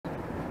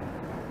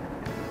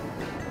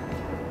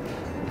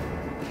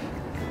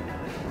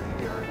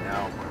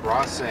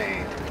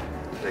crossing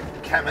the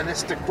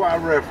Kaministiquia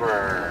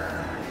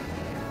River.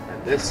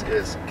 And this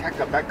is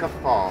Kakabeka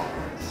Falls.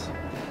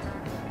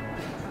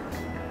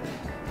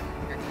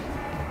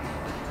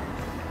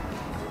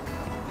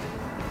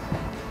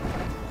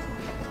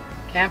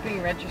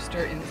 Camping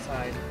register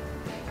inside.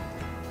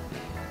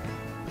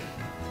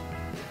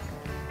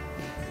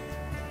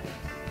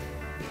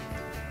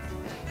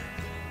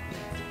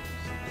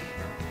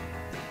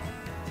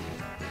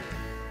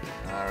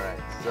 Alright,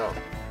 so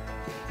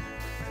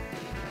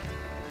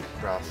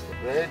cross the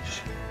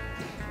bridge.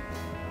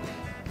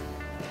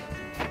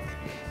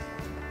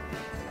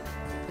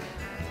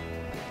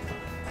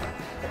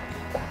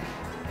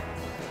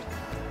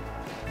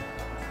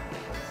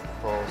 That's the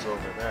falls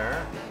over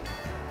there.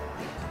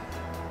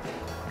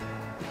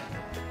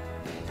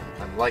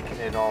 I'm liking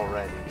it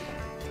already.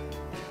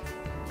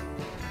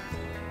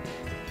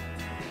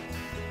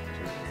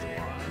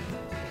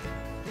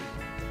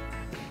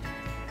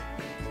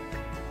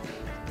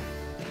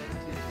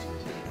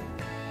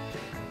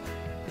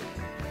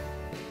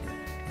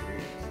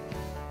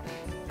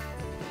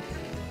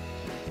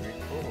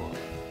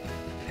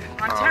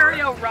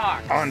 Ontario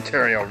rocks.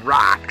 Ontario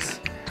rocks.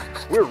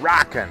 We're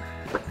rocking.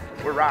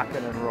 We're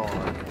rocking and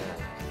rolling.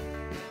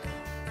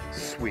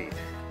 Sweet.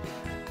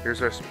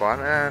 Here's our spot.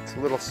 It's a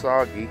little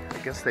soggy. I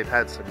guess they've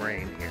had some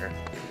rain here.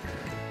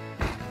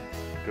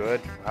 Good.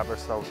 Have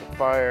ourselves a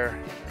fire.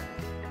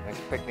 Nice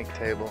picnic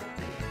table.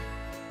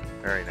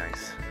 Very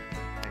nice.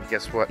 And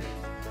guess what?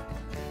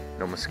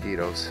 No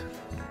mosquitoes.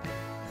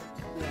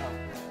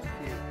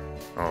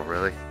 Oh,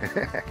 really?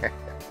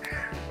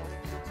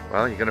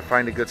 Well, you're gonna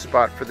find a good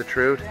spot for the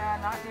trude? Yeah,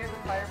 not near the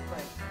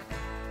fireplace.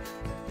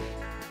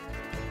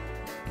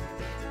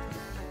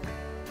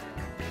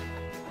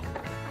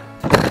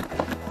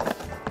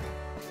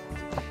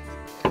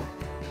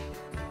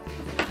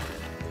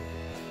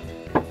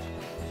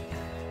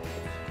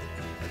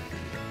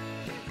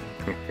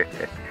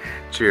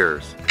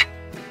 Cheers.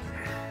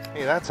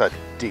 Hey, that's a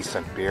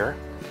decent beer.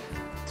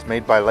 It's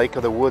made by Lake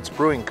of the Woods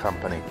Brewing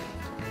Company.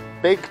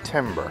 Big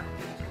Timber.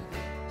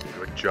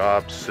 Good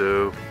job,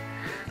 Sue.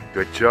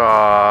 Good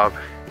job.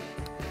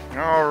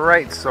 All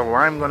right, so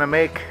I'm gonna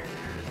make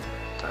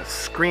a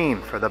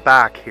screen for the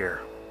back here.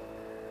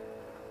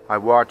 I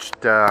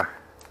watched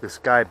this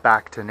guy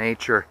Back to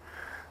Nature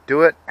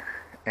do it,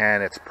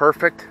 and it's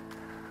perfect.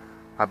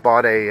 I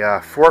bought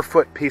a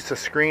 4-foot piece of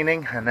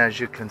screening, and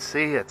as you can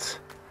see, it's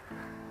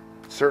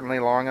certainly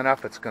long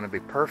enough. It's going to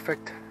be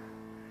perfect.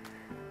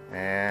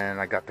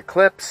 And I got the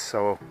clips,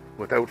 so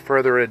without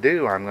further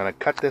ado, I'm going to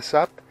cut this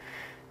up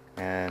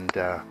and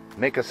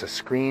make us a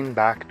screen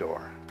back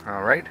door.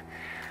 All right.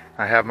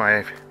 I have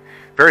my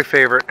very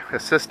favorite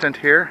assistant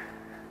here.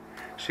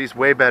 She's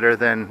way better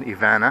than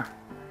Ivana.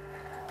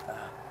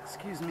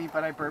 Excuse me,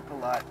 but I burp a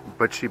lot.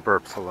 But she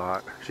burps a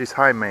lot. She's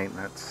high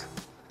maintenance.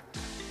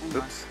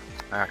 Oops.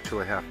 I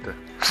actually have to...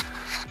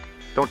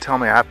 Don't tell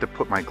me I have to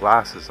put my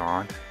glasses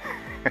on.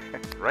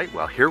 Right,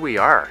 well, here we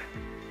are.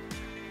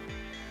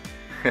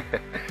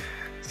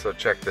 So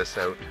check this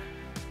out.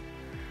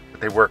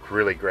 They work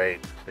really great.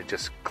 They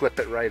just clip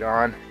it right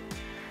on.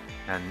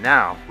 And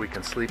now we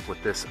can sleep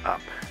with this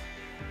up.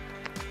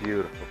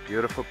 Beautiful,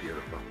 beautiful,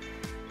 beautiful.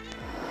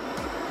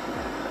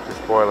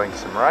 Just boiling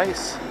some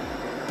rice.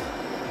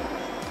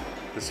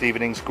 This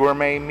evening's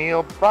gourmet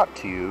meal brought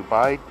to you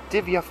by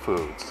Divya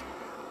Foods.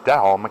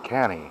 Dal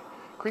McCanny.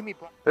 Creamy.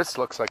 This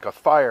looks like a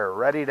fire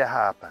ready to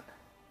happen.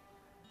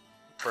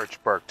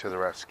 Birch bark to the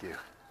rescue.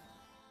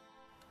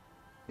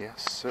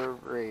 Yes,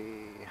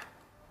 sirree.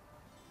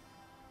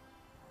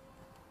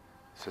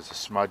 This is a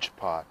smudge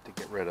pot to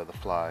get rid of the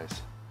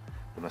flies,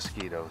 the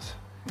mosquitoes.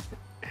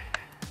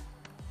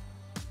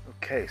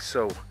 Okay,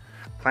 so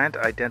plant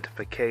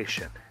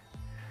identification.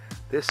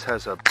 This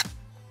has a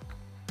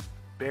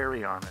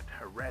berry on it,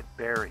 a red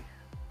berry.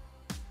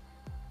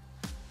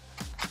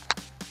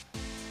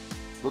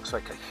 Looks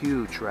like a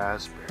huge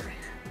raspberry.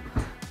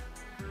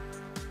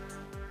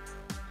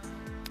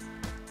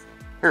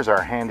 Here's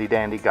our handy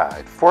dandy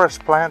guide,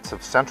 Forest Plants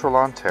of Central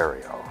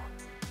Ontario.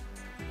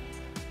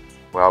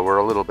 Well, we're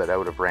a little bit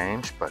out of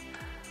range, but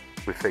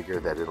we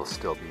figure that it'll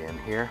still be in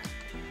here.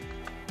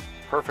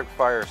 Perfect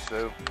fire,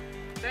 Sue.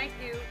 Thank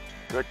you.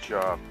 Good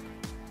job.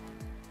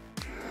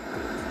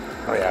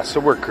 Oh yeah, so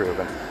we're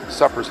grooving.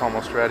 Supper's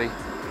almost ready.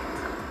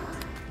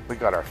 We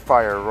got our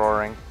fire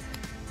roaring.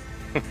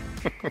 Oh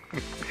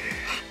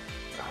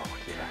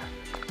yeah.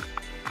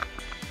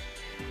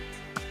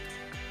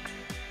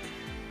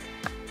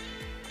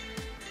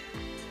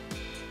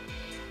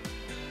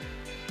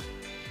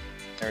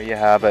 There you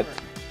have it.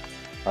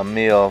 A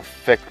meal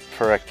fit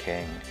for a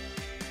king.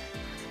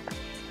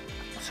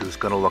 Sue's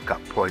gonna look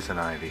up poison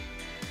ivy.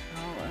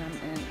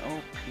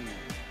 O-M-N-O-P.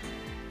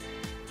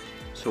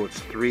 So it's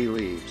 3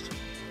 leaves.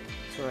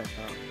 That's what I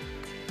thought.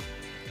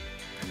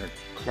 And they're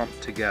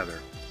clumped together.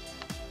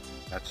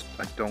 That's,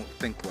 I don't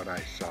think, what I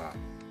saw.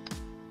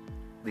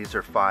 These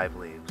are 5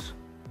 leaves.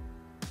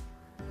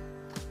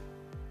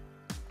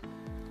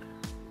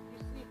 You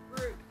see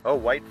fruit. Oh,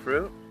 white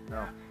fruit?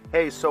 No.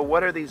 Hey, so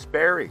what are these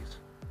berries?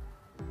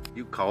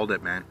 You called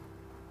it, man.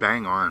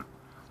 Bang on.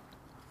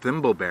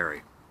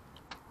 Thimbleberry.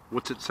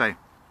 What's it say?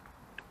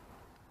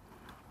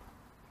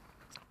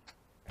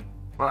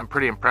 Well, I'm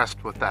pretty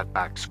impressed with that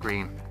back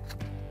screen.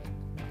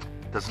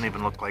 Doesn't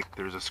even look like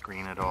there's a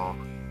screen at all.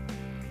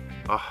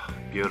 Oh,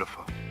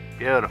 beautiful.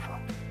 Beautiful.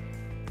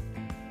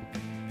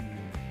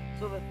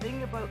 So the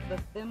thing about the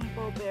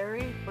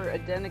thimbleberry for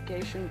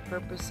identification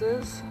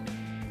purposes,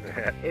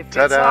 if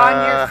it's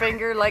on your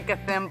finger like a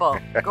thimble,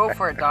 go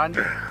for it, Don.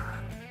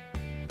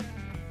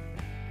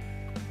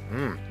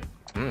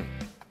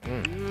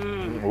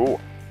 Ooh,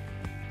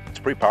 it's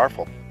pretty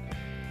powerful.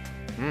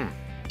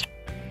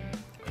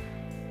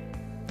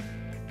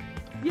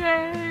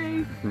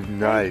 Yay!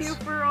 Nice. Thank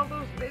you for all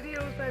those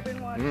videos I've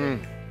been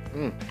watching.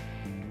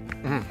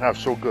 That's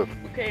so good.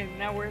 Okay,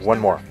 now where's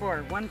One number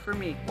more. 4? One for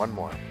me. One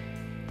more.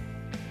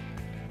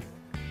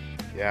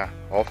 Yeah,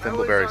 all I was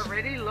thimbleberries.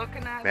 already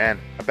looking at Man,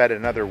 I bet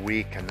another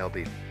week and they'll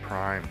be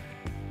prime.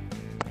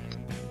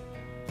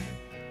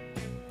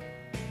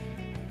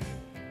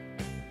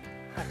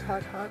 Hot,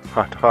 hot, hot.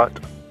 Hot, hot.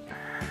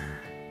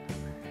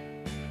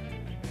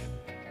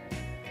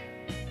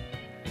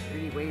 Are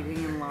you waiting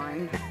in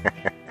line?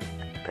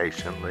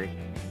 Patiently.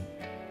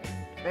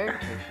 Very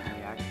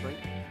patiently, actually.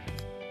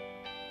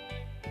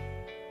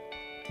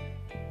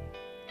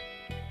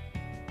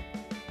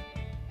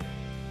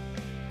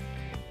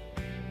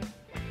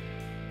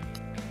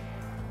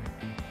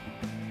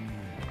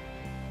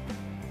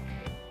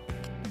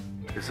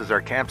 This is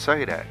our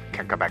campsite at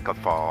Kakabeka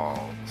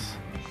Falls.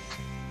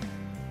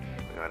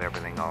 We got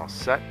everything all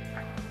set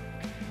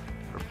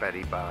for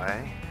Betty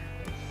Bye.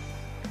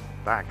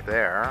 Back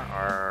there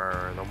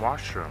are the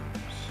washrooms.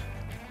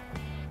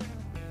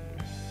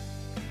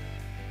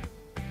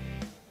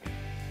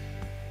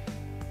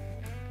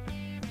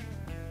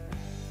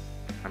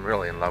 I'm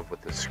really in love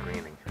with this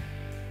screening.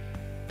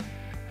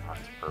 Oh,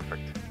 it's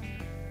perfect.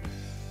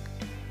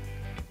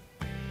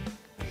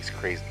 These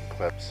crazy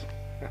clips.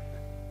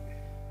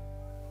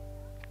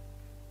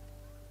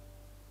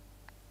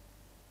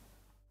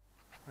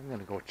 I'm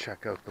gonna go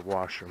check out the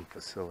washroom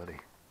facility.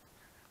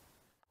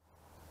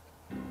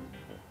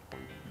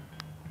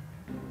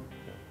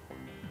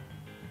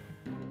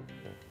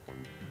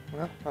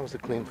 Well, that was a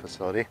clean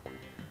facility.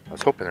 I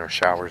was hoping there were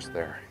showers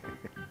there.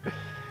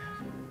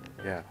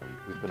 Yeah,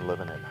 we've been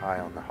living it high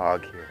on the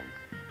hog here.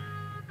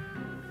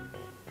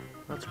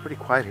 Well, it's pretty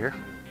quiet here.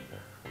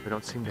 We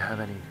don't seem to have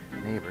any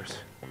neighbors.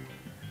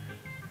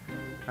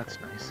 That's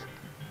nice.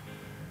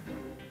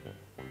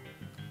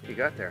 What you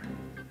got there?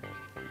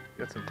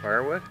 You got some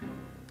firewood?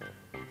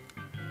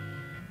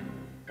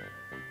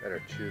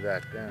 Better chew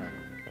that down.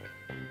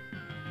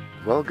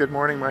 Well, good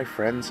morning, my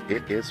friends.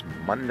 It is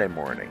Monday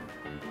morning.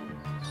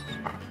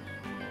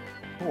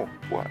 Oh,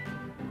 what?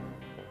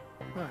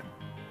 What?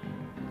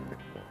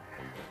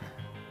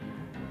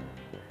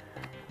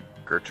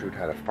 Gertrude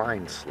had a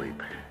fine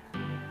sleep.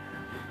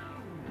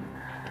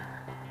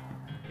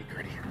 Hey,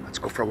 Gertie, let's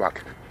go for a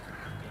walk.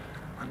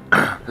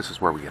 This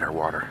is where we get our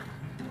water.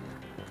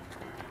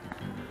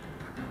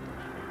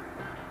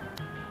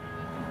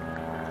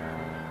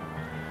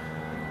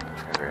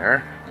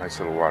 There, nice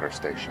little water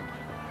station.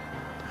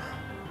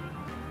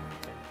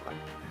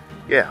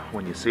 Yeah,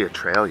 when you see a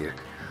trail, you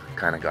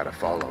kind of got to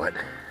follow it.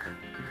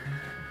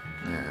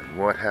 And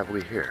what have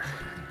we here?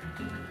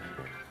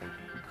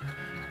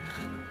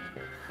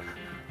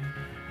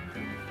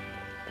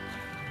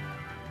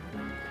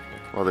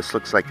 Well, this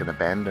looks like an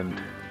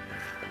abandoned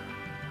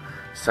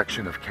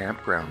section of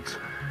campgrounds.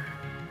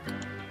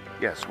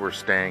 Yes, we're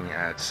staying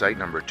at site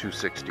number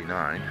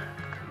 269.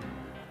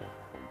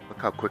 Look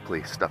how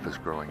quickly stuff is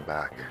growing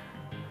back.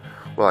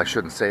 Well, I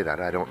shouldn't say that.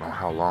 I don't know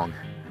how long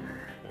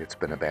it's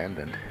been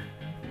abandoned.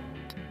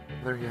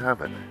 There you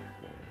have it.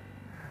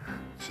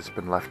 It's just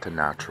been left to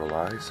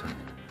naturalize and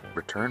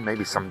return.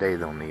 Maybe someday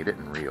they'll need it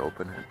and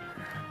reopen it.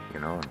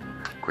 You know,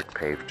 a quick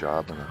pave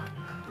job and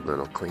a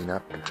little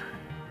cleanup.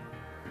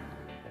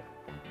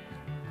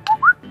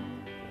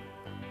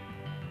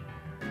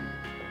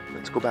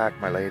 Let's go back,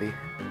 my lady.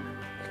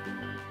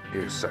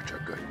 You're such a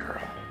good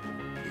girl.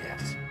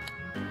 Yes.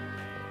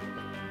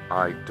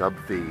 I dub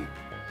thee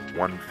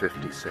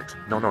 156.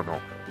 No,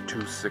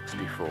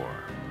 264.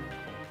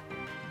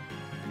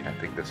 Yeah, I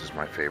think this is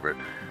my favorite.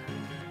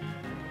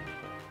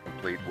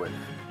 Complete with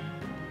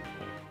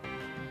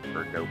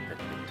her no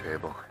picnic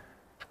table.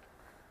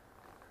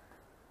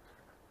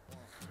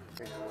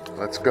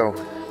 Let's go.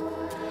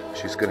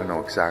 She's gonna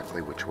know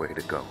exactly which way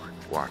to go.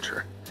 Watch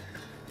her.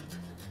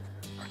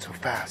 Not so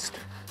fast.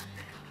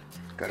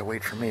 Gotta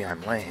wait for me,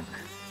 I'm lame.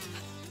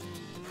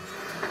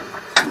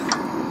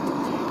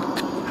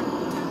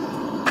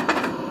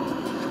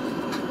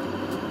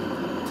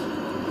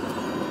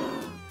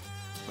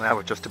 Well,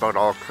 we're just about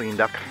all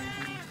cleaned up.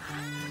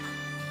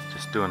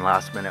 Just doing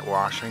last minute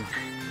washing.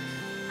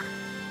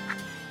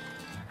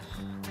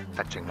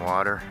 Fetching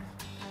water.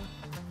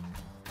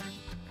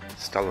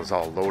 Stella's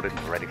all loaded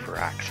and ready for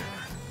action.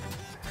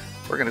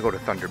 We're gonna go to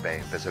Thunder Bay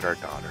and visit our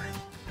daughter.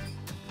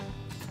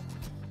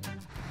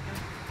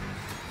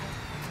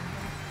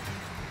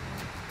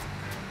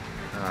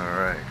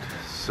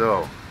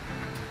 So,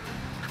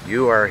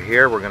 you are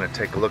here, we're going to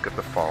take a look at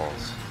the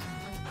falls.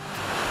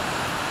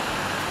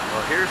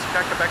 Well, here's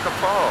Kakabeka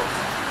Falls.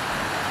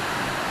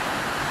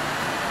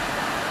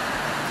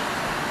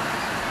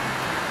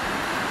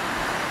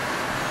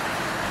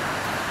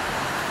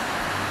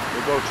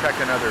 We'll go check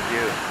another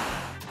view.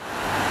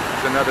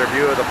 Here's another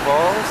view of the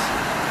falls.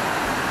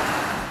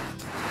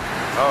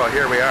 Oh,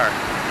 here we are.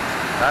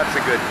 That's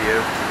a good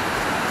view.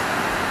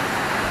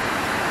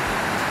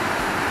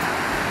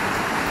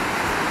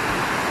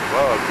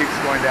 Whoa, it keeps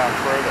going down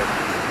further.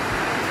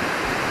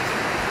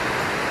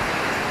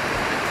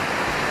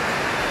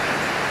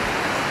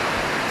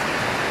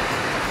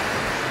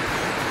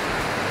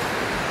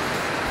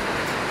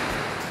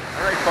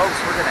 All right, folks,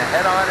 we're going to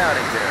head on out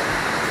of here.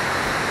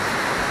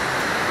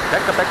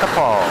 Kakabeka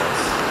Falls.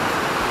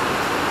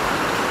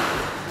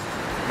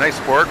 Nice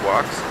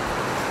boardwalks.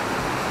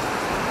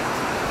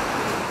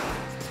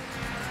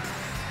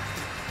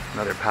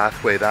 Another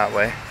pathway that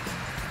way.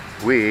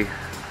 We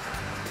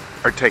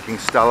are taking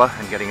Stella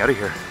and getting out of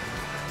here.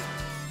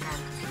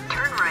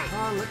 Turn right.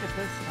 Oh, look at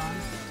this,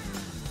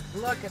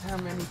 Don. Look at how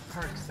many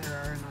parks there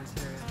are in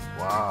Ontario.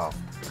 Wow.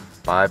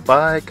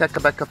 Bye-bye,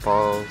 Kakabeka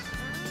Falls.